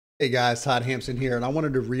Hey guys, Todd Hampson here, and I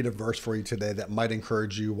wanted to read a verse for you today that might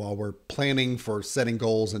encourage you while we're planning for setting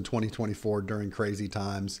goals in 2024 during crazy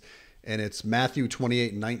times. And it's Matthew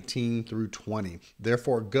 28:19 through 20.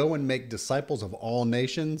 Therefore, go and make disciples of all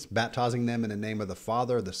nations, baptizing them in the name of the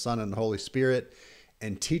Father, the Son, and the Holy Spirit,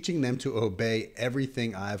 and teaching them to obey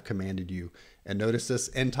everything I have commanded you. And notice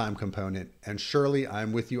this end time component. And surely I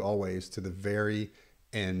am with you always to the very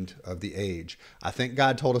end of the age. I think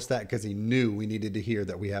God told us that because he knew we needed to hear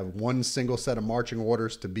that we have one single set of marching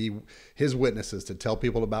orders to be his witnesses, to tell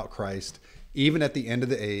people about Christ, even at the end of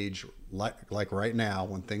the age, like right now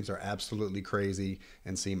when things are absolutely crazy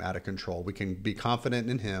and seem out of control. We can be confident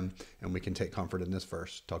in him, and we can take comfort in this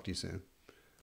verse. Talk to you soon.